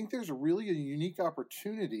 And I think there's really a unique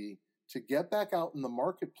opportunity to get back out in the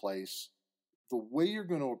marketplace. The way you're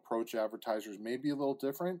going to approach advertisers may be a little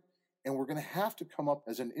different, and we're going to have to come up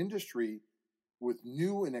as an industry with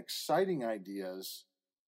new and exciting ideas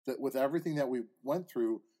that, with everything that we went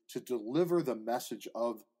through, to deliver the message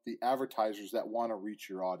of the advertisers that want to reach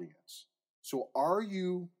your audience. So are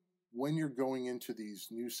you, when you're going into these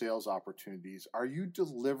new sales opportunities, are you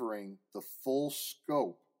delivering the full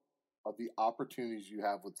scope of the opportunities you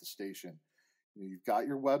have with the station? You've got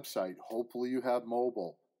your website. Hopefully you have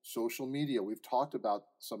mobile, social media. We've talked about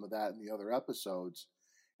some of that in the other episodes.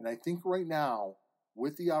 And I think right now,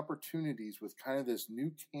 with the opportunities, with kind of this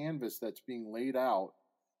new canvas that's being laid out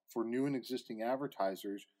for new and existing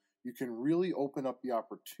advertisers, you can really open up the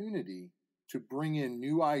opportunity to bring in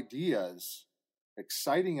new ideas,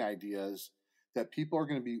 exciting ideas that people are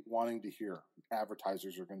going to be wanting to hear,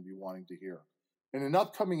 advertisers are going to be wanting to hear. In an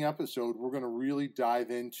upcoming episode, we're going to really dive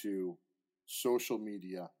into social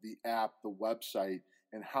media, the app, the website,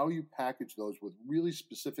 and how you package those with really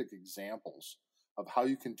specific examples of how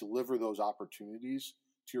you can deliver those opportunities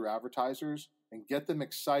to your advertisers and get them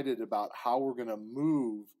excited about how we're going to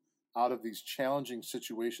move out of these challenging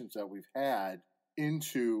situations that we've had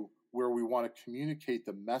into where we want to communicate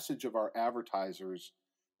the message of our advertisers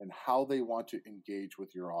and how they want to engage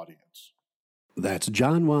with your audience. That's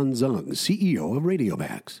John Wan Zung, CEO of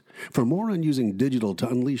RadioMax. For more on using digital to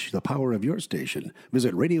unleash the power of your station,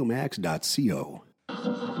 visit radiomax.co.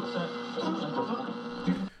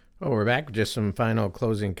 Well, we're back with just some final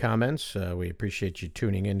closing comments. We appreciate you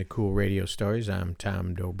tuning in to Cool Radio Stories. I'm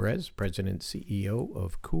Tom Dobrez, President and CEO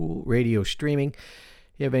of Cool Radio Streaming.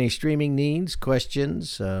 If you have any streaming needs,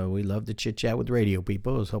 questions, we love to chit-chat with radio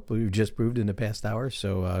people, as hopefully we've just proved in the past hour.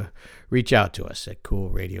 So reach out to us at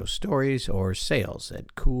Cool Radio Stories or sales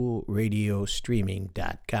at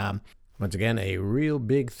coolradiostreaming.com. Once again, a real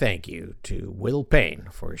big thank you to Will Payne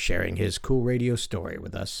for sharing his Cool Radio story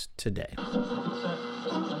with us today.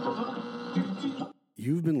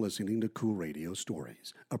 You've been listening to Cool Radio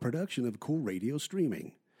Stories, a production of Cool Radio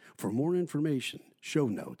Streaming. For more information, show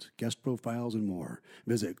notes, guest profiles, and more,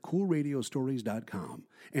 visit coolradiostories.com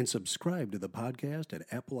and subscribe to the podcast at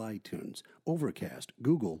Apple iTunes, Overcast,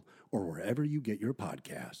 Google, or wherever you get your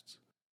podcasts.